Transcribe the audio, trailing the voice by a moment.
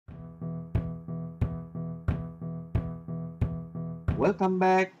Welcome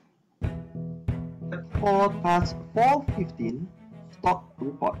back. For task 415, stock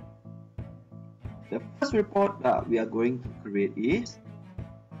report. The first report that we are going to create is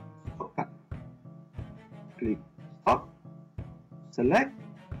stock cut. Click stock, select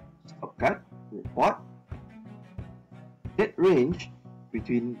stock cut report. Date range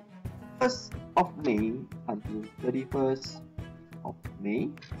between 1st of May until 31st of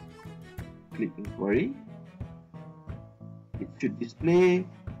May. Click inquiry. It should display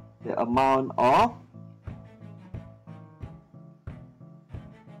the amount of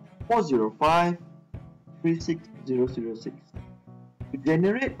 405,36006. To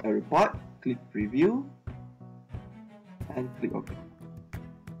generate a report, click preview and click OK.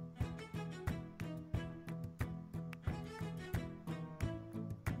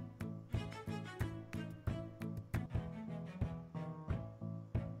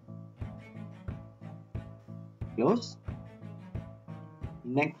 Close.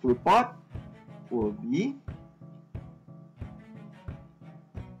 Next report will be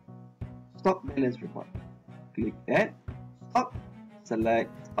stock balance report. Click add stock, select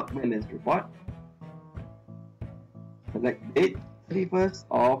stock balance report, select date 31st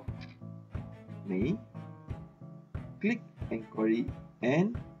of May, click inquiry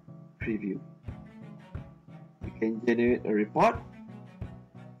and preview. You can generate a report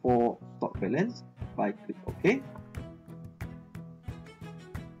for stock balance by click OK.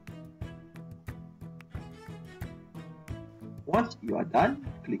 Once you are done,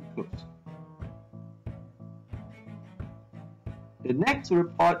 click close. The next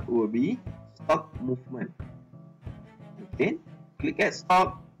report will be stock movement. Again, click at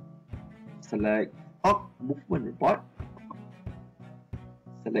stock, select stock movement report,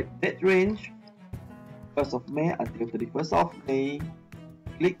 select date range 1st of May until 31st of May,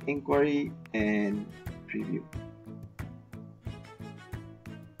 click inquiry and preview.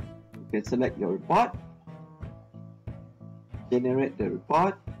 You can select your report, generate the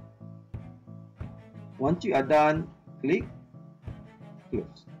report. Once you are done, click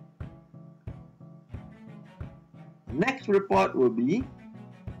close. Next report will be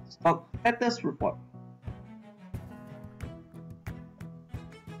stock status report.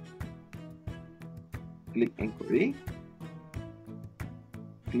 Click inquiry,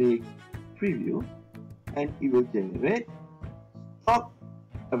 click preview, and it will generate stock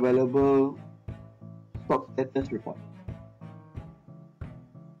available stock status report.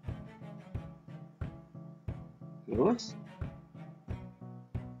 Close.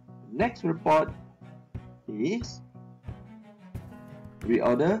 Next report is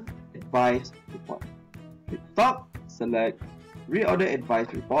reorder advice report. Click stock, select reorder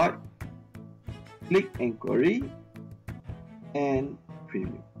advice report, click inquiry and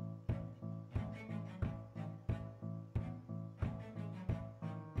preview.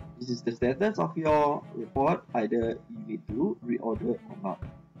 This is the status of your report, either you need to reorder or not.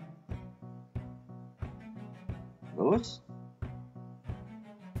 Close.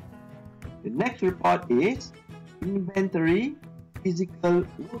 The next report is inventory physical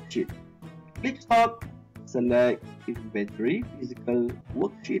worksheet. Click stock, select inventory physical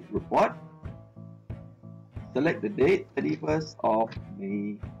worksheet report, select the date 31st of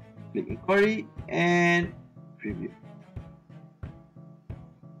May, click inquiry and preview.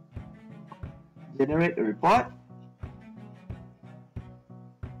 Generate a report.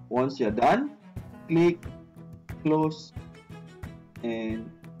 Once you are done, click close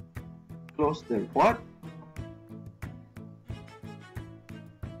and close the report.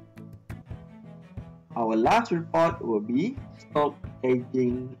 Our last report will be stock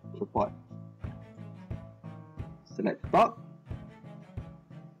aging report. Select stock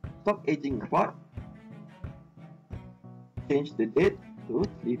aging report, change the date to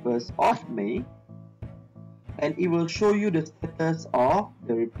 31st of May, and it will show you the status of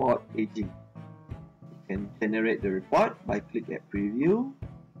the report aging. You can generate the report by click at preview,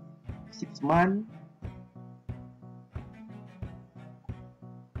 6 months,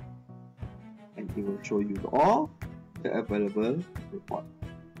 and it will show you all the available report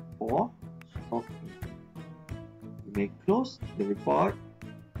for stock aging. You may close the report.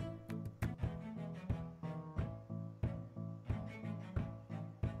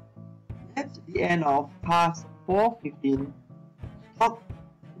 That's the end of task 415 stock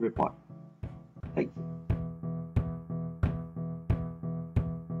report.